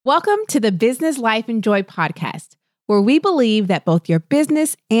Welcome to the Business Life and Joy podcast, where we believe that both your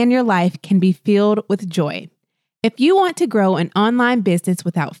business and your life can be filled with joy. If you want to grow an online business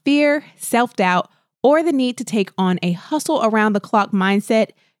without fear, self-doubt, or the need to take on a hustle around the clock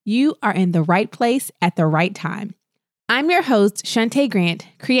mindset, you are in the right place at the right time. I'm your host, Shantae Grant,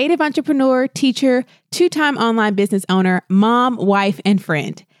 creative entrepreneur, teacher, two-time online business owner, mom, wife, and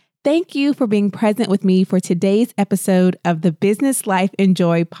friend. Thank you for being present with me for today's episode of the Business Life and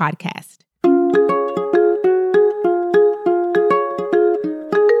Joy podcast.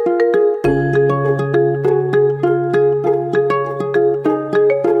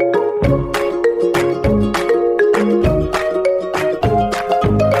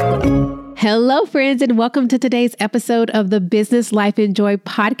 Hello, friends, and welcome to today's episode of the Business Life and Joy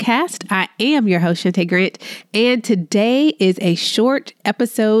podcast. I am your host, Shantae Grant, and today is a short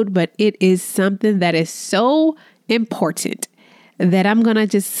episode, but it is something that is so important that I'm going to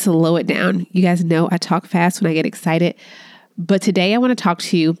just slow it down. You guys know I talk fast when I get excited, but today I want to talk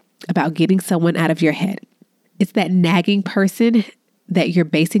to you about getting someone out of your head. It's that nagging person that you're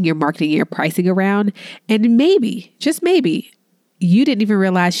basing your marketing and your pricing around, and maybe, just maybe, you didn't even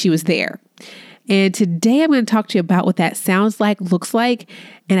realize she was there. And today I'm going to talk to you about what that sounds like, looks like.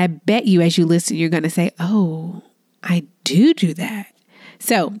 And I bet you as you listen, you're going to say, oh, I do that.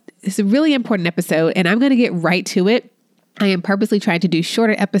 So it's a really important episode and I'm going to get right to it. I am purposely trying to do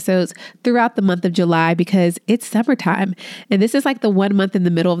shorter episodes throughout the month of July because it's summertime. And this is like the 1 month in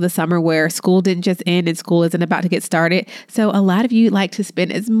the middle of the summer where school didn't just end and school isn't about to get started. So a lot of you like to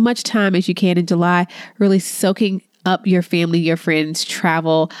spend as much time as you can in July really soaking up your family, your friends,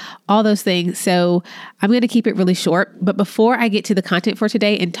 travel, all those things. So I'm going to keep it really short. But before I get to the content for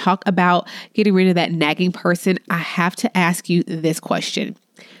today and talk about getting rid of that nagging person, I have to ask you this question.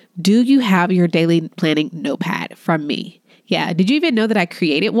 Do you have your daily planning notepad from me? Yeah. Did you even know that I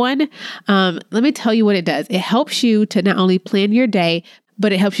created one? Let me tell you what it does. It helps you to not only plan your day,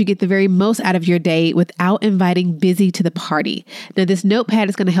 but it helps you get the very most out of your day without inviting busy to the party. Now, this notepad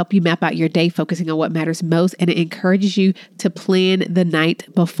is going to help you map out your day, focusing on what matters most, and it encourages you to plan the night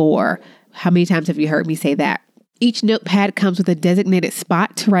before. How many times have you heard me say that? Each notepad comes with a designated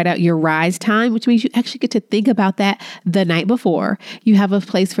spot to write out your rise time, which means you actually get to think about that the night before. You have a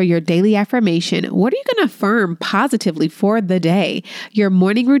place for your daily affirmation. What are you going to affirm positively for the day? Your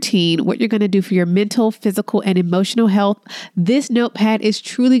morning routine, what you're going to do for your mental, physical, and emotional health. This notepad is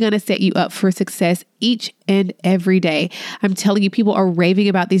truly going to set you up for success each and every day. I'm telling you, people are raving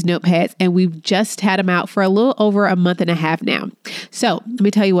about these notepads and we've just had them out for a little over a month and a half now. So let me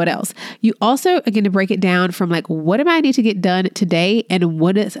tell you what else. You also are going to break it down from like, what do I need to get done today and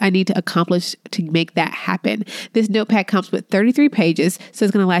what does I need to accomplish to make that happen? This notepad comes with 33 pages, so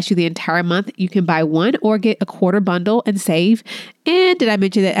it's going to last you the entire month. You can buy one or get a quarter bundle and save. And did I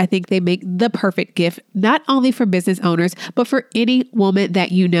mention that I think they make the perfect gift, not only for business owners, but for any woman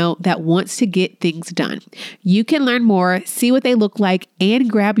that you know that wants to get things done. You can learn more, see what they look like, and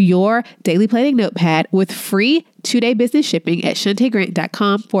grab your daily planning notepad with free 2-day business shipping at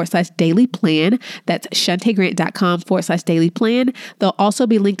shantaegrant.com/daily plan. That's shantaegrant.com/daily plan. They'll also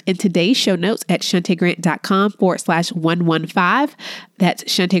be linked in today's show notes at shantaegrant.com/115. That's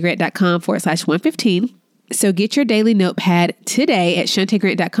shantaegrant.com/115. So get your daily notepad today at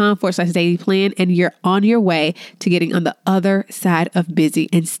shantaegrant.com/daily plan, and you're on your way to getting on the other side of busy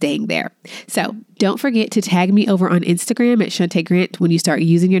and staying there. So don't forget to tag me over on Instagram at Shantae Grant when you start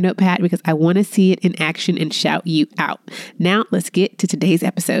using your notepad because I want to see it in action and shout you out. Now let's get to today's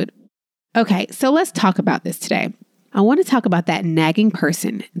episode. Okay, so let's talk about this today. I want to talk about that nagging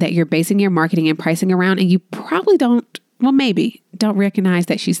person that you're basing your marketing and pricing around, and you probably maybe don't recognize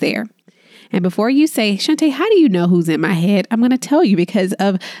that she's there. And before you say, Shantae, how do you know who's in my head? I'm going to tell you because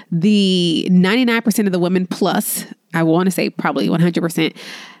of the 99% of the women plus, I want to say probably 100%,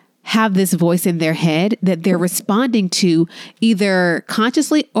 have this voice in their head that they're responding to either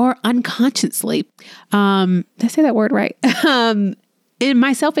consciously or unconsciously. Did I say that word right? And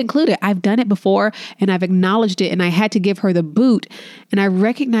myself included, I've done it before and I've acknowledged it and I had to give her the boot. And I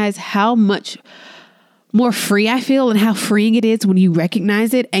recognize how much more free I feel and how freeing it is when you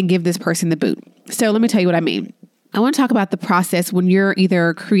recognize it and give this person the boot. So let me tell you what I mean. I want to talk about the process when you're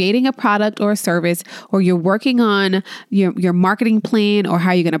either creating a product or a service, or you're working on your marketing plan or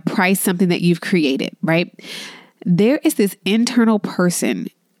how you're going to price something that you've created, right? There is this internal person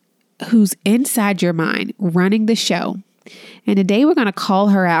who's inside your mind running the show. And today we're going to call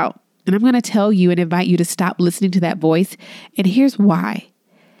her out, and I'm going to tell you and invite you to stop listening to that voice. And here's why.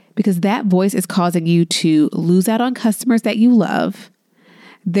 Because that voice is causing you to lose out on customers that you love.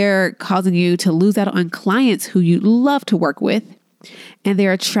 They're causing you to lose out on clients who you love to work with. And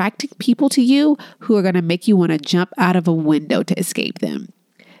they're attracting people to you who are going to make you want to jump out of a window to escape them.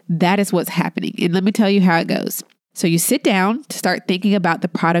 That is what's happening. And let me tell you how it goes. So you sit down to start thinking about the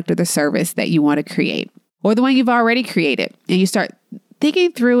product or the service that you want to create, or the one you've already created. And you start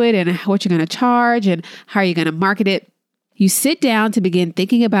thinking through it and what you're going to charge and how you're going to market it. You sit down to begin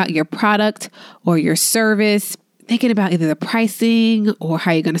thinking about your product or your service, thinking about either the pricing or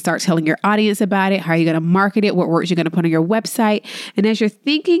how you're going to start telling your audience about it, how you're going to market it, what words you're going to put on your website. And as you're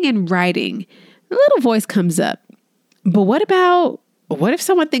thinking and writing, a little voice comes up. But what if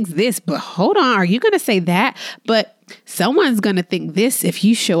someone thinks this? But hold on, are you going to say that? But someone's going to think this if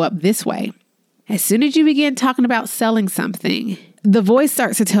you show up this way. As soon as you begin talking about selling something, the voice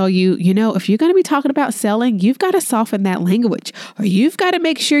starts to tell you, if you're going to be talking about selling, you've got to soften that language, or you've got to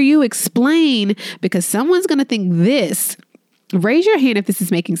make sure you explain, because someone's going to think this. Raise your hand if this is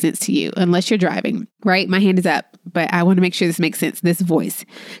making sense to you, unless you're driving, right? My hand is up, but I want to make sure this makes sense, this voice,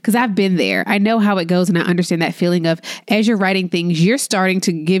 because I've been there. I know how it goes, and I understand that feeling of, as you're writing things, you're starting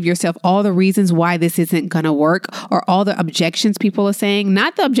to give yourself all the reasons why this isn't going to work, or all the objections people are saying,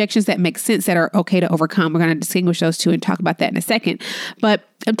 not the objections that make sense that are okay to overcome. We're going to distinguish those two and talk about that in a second. But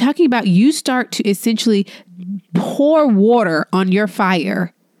I'm talking about you start to essentially pour water on your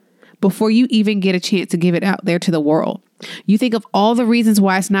fire before you even get a chance to give it out there to the world. You think of all the reasons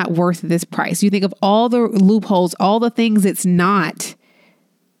why it's not worth this price. You think of all the loopholes, all the things it's not,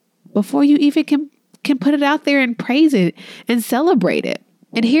 before you even can put it out there and praise it and celebrate it.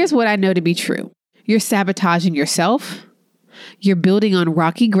 And here's what I know to be true. You're sabotaging yourself. You're building on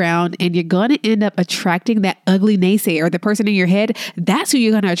rocky ground, and you're going to end up attracting that ugly naysayer, the person in your head. That's who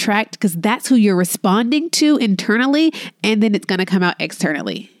you're going to attract, because that's who you're responding to internally, and then it's going to come out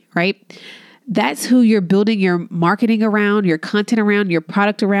externally, right? That's who you're building your marketing around, your content around, your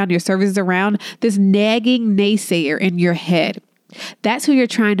product around, your services around, this nagging naysayer in your head. That's who you're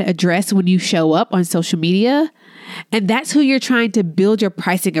trying to address when you show up on social media. And that's who you're trying to build your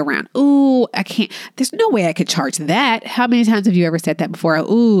pricing around. Ooh, I can't, there's no way I could charge that. How many times have you ever said that before?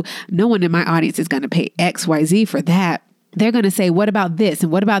 Ooh, no one in my audience is going to pay XYZ for that. They're going to say, what about this?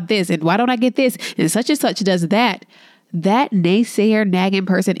 And what about this? And why don't I get this? And such does that. That naysayer, nagging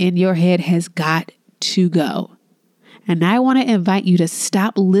person in your head has got to go. And I want to invite you to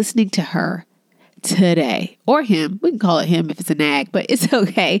stop listening to her today, or him. We can call it him if it's a nag, but it's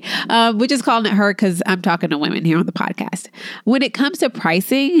okay. We're just calling it her because I'm talking to women here on the podcast. When it comes to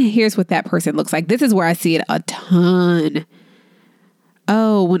pricing, here's what that person looks like. This is where I see it a ton.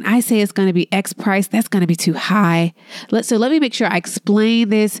 Oh, when I say it's going to be X price, that's going to be too high. So let me make sure I explain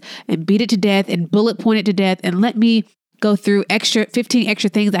this and beat it to death and bullet point it to death, and let me go through 15 extra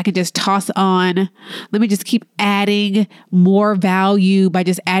things I can just toss on. Let me just keep adding more value by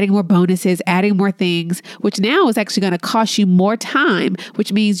just adding more bonuses, adding more things, which now is actually going to cost you more time,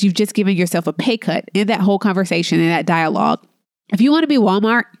 which means you've just given yourself a pay cut in that whole conversation, in that dialogue. If you want to be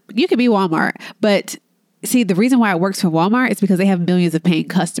Walmart, you can be Walmart. But see, the reason why it works for Walmart is because they have millions of paying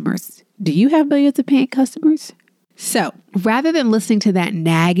customers. Do you have millions of paying customers? So rather than listening to that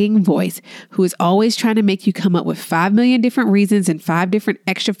nagging voice who is always trying to make you come up with 5 million different reasons and 5 different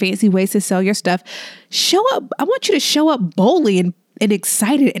extra fancy ways to sell your stuff, show up. I want you to show up boldly and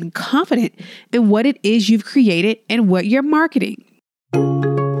excited and confident in what it is you've created and what you're marketing.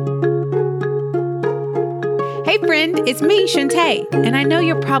 Hey friend, it's me, Shantae, and I know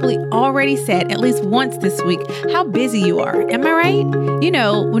you're probably already said at least once this week how busy you are. Am I right? You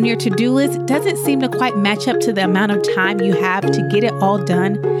know, when your to-do list doesn't seem to quite match up to the amount of time you have to get it all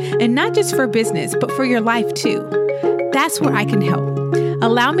done, and not just for business, but for your life too. That's where I can help.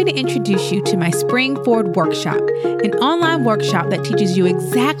 Allow me to introduce you to my Spring Forward Workshop, an online workshop that teaches you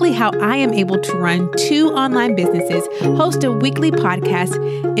exactly how I am able to run 2 online businesses, host a weekly podcast,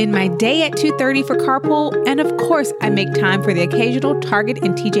 in my day at 2:30 for carpool, and of course, I make time for the occasional Target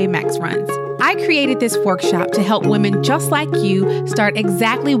and TJ Maxx runs. I created this workshop to help women just like you start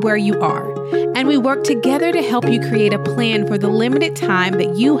exactly where you are. And we work together to help you create a plan for the limited time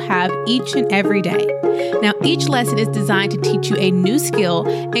that you have each and every day. Now, each lesson is designed to teach you a new skill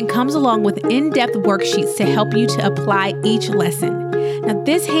and comes along with in-depth worksheets to help you to apply each lesson. Now,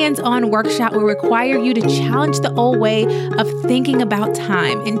 this hands-on workshop will require you to challenge the old way of thinking about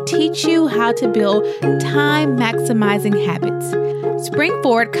time and teach you how to build time-maximizing habits. Spring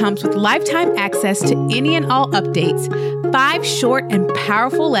Forward comes with lifetime access to any and all updates, 5 short and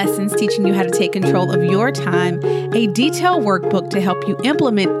powerful lessons teaching you how to take control of your time, a detailed workbook to help you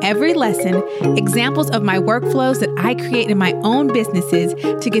implement every lesson, examples of my workflows that I create in my own businesses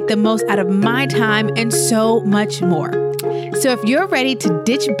to get the most out of my time, and so much more. So if you're ready to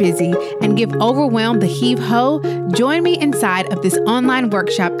ditch busy and give overwhelm the heave-ho, join me inside of this online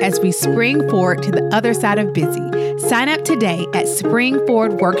workshop as we spring forward to the other side of busy. Sign up today at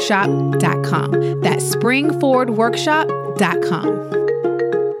springforwardworkshop.com. That's springforwardworkshop.com.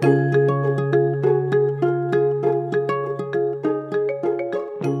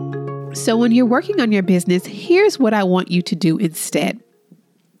 So when you're working on your business, here's what I want you to do instead.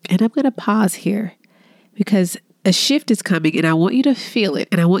 And I'm going to pause here because a shift is coming and I want you to feel it.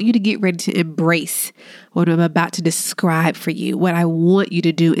 And I want you to get ready to embrace what I'm about to describe for you, what I want you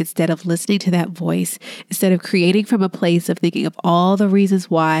to do instead of listening to that voice, instead of creating from a place of thinking of all the reasons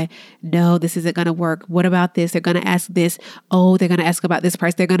why, no, this isn't going to work. What about this? They're going to ask this. Oh, they're going to ask about this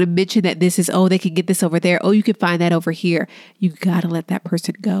price. They're going to mention that this is, oh, they can get this over there. Oh, you can find that over here. You got to let that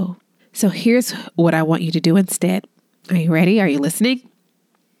person go. So here's what I want you to do instead. Are you ready? Are you listening?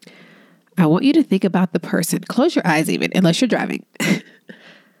 I want you to think about the person. Close your eyes even, unless you're driving.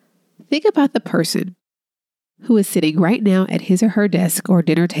 Think about the person who is sitting right now at his or her desk or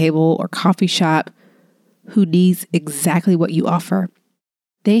dinner table or coffee shop who needs exactly what you offer.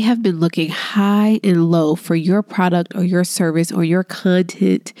 They have been looking high and low for your product or your service or your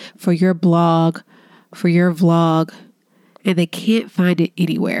content, for your blog, for your vlog, and they can't find it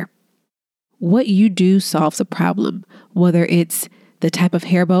anywhere. What you do solves a problem, whether it's the type of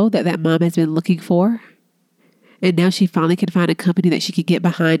hair bow that mom has been looking for, and now she finally can find a company that she can get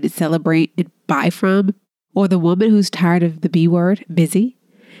behind and celebrate and buy from, or the woman who's tired of the B word, busy,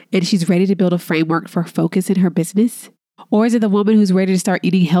 and she's ready to build a framework for focus in her business. Or is it the woman who's ready to start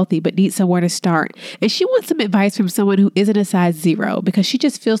eating healthy but needs somewhere to start, and she wants some advice from someone who isn't a size 0 because she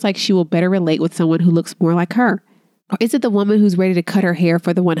just feels like she will better relate with someone who looks more like her? Or is it the woman who's ready to cut her hair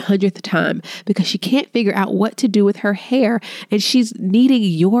for the 100th time because she can't figure out what to do with her hair and she's needing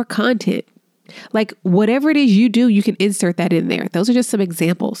your content? Like whatever it is you do, you can insert that in there. Those are just some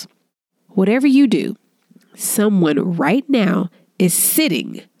examples. Whatever you do, someone right now is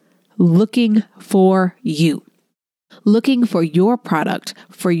sitting looking for you, looking for your product,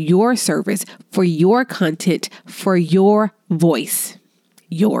 for your service, for your content, for your voice,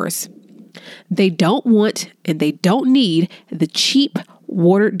 yours. They don't want and they don't need the cheap,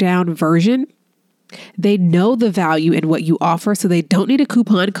 watered down version. They know the value in what you offer, so they don't need a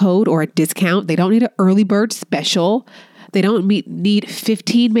coupon code or a discount. They don't need an early bird special. They don't need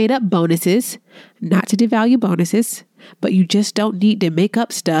 15 made up bonuses, not to devalue bonuses, but you just don't need to make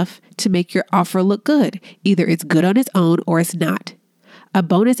up stuff to make your offer look good. Either it's good on its own or it's not. A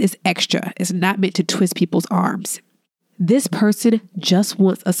bonus is extra. It's not meant to twist people's arms. This person just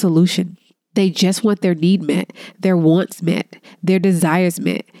wants a solution. They just want their need met, their wants met, their desires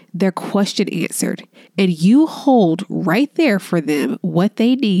met, their question answered. And you hold right there for them what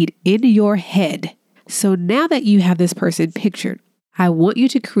they need in your head. So now that you have this person pictured, I want you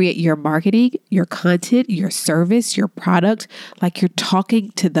to create your marketing, your content, your service, your product, like you're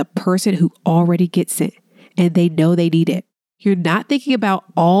talking to the person who already gets it and they know they need it. You're not thinking about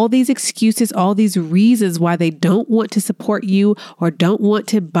all these excuses, all these reasons why they don't want to support you or don't want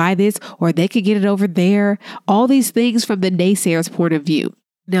to buy this or they could get it over there. All these things from the naysayer's point of view.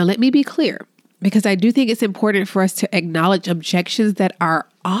 Now, let me be clear, because I do think it's important for us to acknowledge objections that our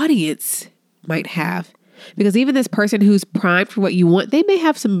audience might have. Because even this person who's primed for what you want, they may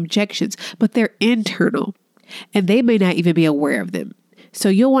have some objections, but they're internal and they may not even be aware of them. So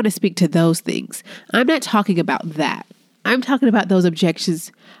you'll want to speak to those things. I'm not talking about that. I'm talking about those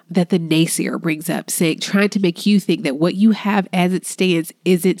objections that the naysayer brings up, trying to make you think that what you have as it stands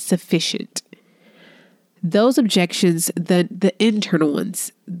isn't sufficient. Those objections, the internal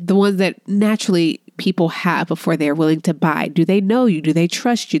ones, the ones that naturally people have before they're willing to buy. Do they know you? Do they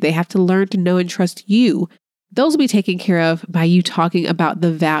trust you? They have to learn to know and trust you. Those will be taken care of by you talking about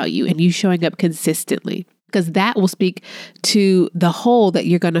the value and you showing up consistently, because that will speak to the hole that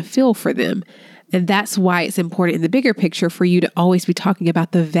you're going to fill for them. And that's why it's important in the bigger picture for you to always be talking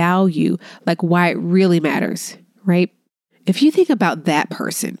about the value, like why it really matters, right? If you think about that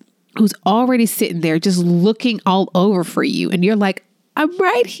person who's already sitting there just looking all over for you and you're like, I'm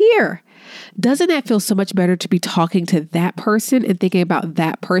right here. Doesn't that feel so much better to be talking to that person and thinking about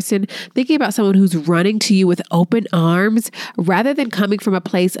that person, thinking about someone who's running to you with open arms rather than coming from a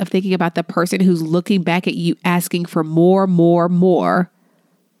place of thinking about the person who's looking back at you asking for more,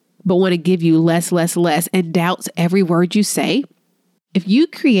 but want to give you less, and doubts every word you say? If you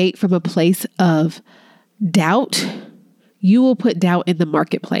create from a place of doubt, you will put doubt in the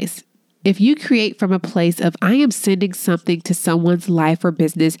marketplace. If you create from a place of, I am sending something to someone's life or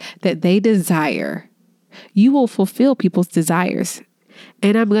business that they desire, you will fulfill people's desires.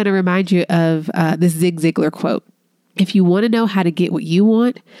 And I'm going to remind you of this Zig Ziglar quote. If you want to know how to get what you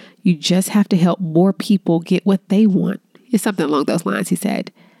want, you just have to help more people get what they want. It's something along those lines, he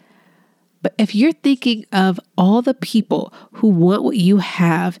said. But if you're thinking of all the people who want what you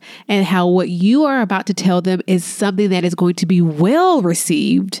have and how what you are about to tell them is something that is going to be well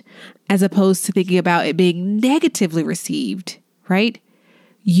received, as opposed to thinking about it being negatively received, right?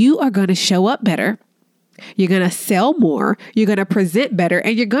 You are going to show up better. You're going to sell more. You're going to present better,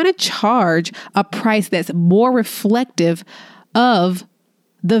 and you're going to charge a price that's more reflective of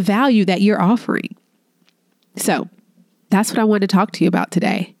the value that you're offering. So that's what I wanted to talk to you about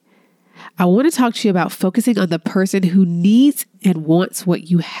today. I want to talk to you about focusing on the person who needs and wants what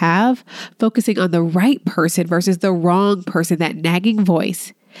you have, focusing on the right person versus the wrong person, that nagging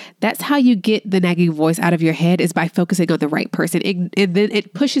voice. That's how you get the nagging voice out of your head, is by focusing on the right person. And then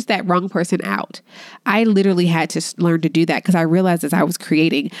it pushes that wrong person out. I literally had to learn to do that because I realized as I was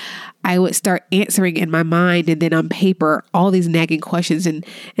creating, I would start answering in my mind and then on paper all these nagging questions. And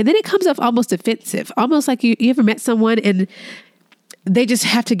then it comes off almost offensive, almost like you ever met someone and they just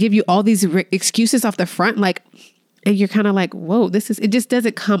have to give you all these excuses off the front, and you're kind of like, whoa, it just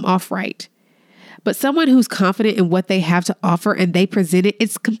doesn't come off right. But someone who's confident in what they have to offer and they present it,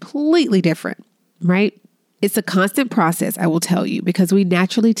 it's completely different, right? It's a constant process, I will tell you, because we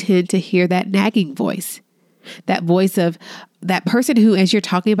naturally tend to hear that nagging voice, that voice of that person who, as you're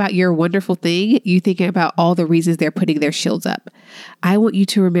talking about your wonderful thing, you thinking about all the reasons they're putting their shields up. I want you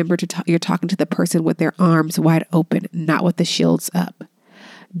to remember you're talking to the person with their arms wide open, not with the shields up.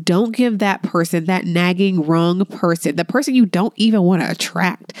 Don't give that person, that nagging wrong person, the person you don't even want to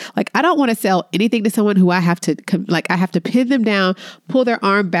attract. I don't want to sell anything to someone who I have to pin them down, pull their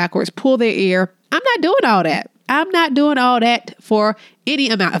arm backwards, pull their ear. I'm not doing all that. I'm not doing all that for any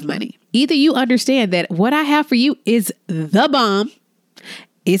amount of money. Either you understand that what I have for you is the bomb.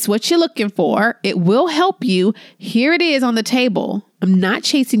 It's what you're looking for. It will help you. Here it is on the table. I'm not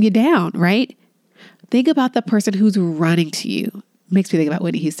chasing you down, right? Think about the person who's running to you. Makes me think about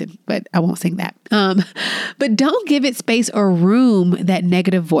Whitney Houston, but I won't sing that. But don't give it space or room, that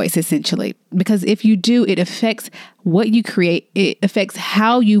negative voice, essentially, because if you do, it affects what you create. It affects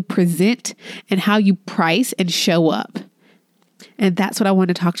how you present and how you price and show up. And that's what I want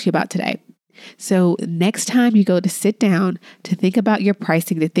to talk to you about today. So next time you go to sit down to think about your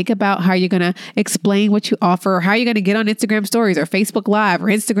pricing, to think about how you're going to explain what you offer, or how you're going to get on Instagram stories or Facebook Live or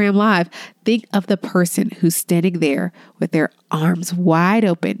Instagram Live, think of the person who's standing there with their arms wide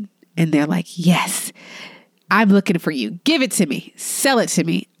open and they're like, yes, I'm looking for you. Give it to me. Sell it to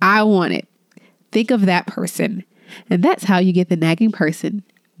me. I want it. Think of that person. And that's how you get the nagging person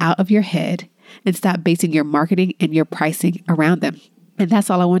out of your head and stop basing your marketing and your pricing around them. And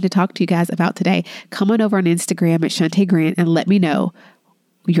that's all I wanted to talk to you guys about today. Come on over on Instagram at Shante Grant and let me know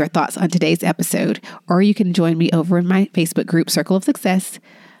your thoughts on today's episode. Or you can join me over in my Facebook group, Circle of Success,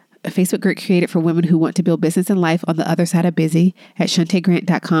 a Facebook group created for women who want to build business and life on the other side of busy at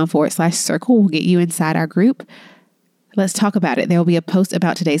shantegrant.com/circle. We'll get you inside our group. Let's talk about it. There will be a post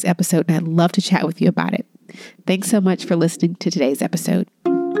about today's episode, and I'd love to chat with you about it. Thanks so much for listening to today's episode.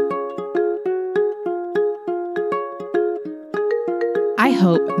 I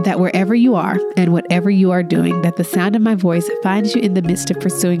hope that wherever you are and whatever you are doing, that the sound of my voice finds you in the midst of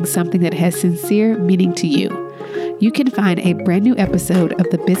pursuing something that has sincere meaning to you. You can find a brand new episode of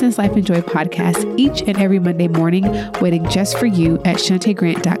the Business Life and Joy podcast each and every Monday morning waiting just for you at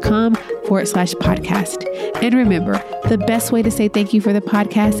shantegrant.com/podcast. And remember, the best way to say thank you for the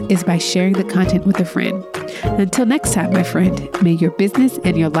podcast is by sharing the content with a friend. Until next time, my friend, may your business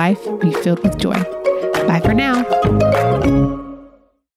and your life be filled with joy. Bye for now.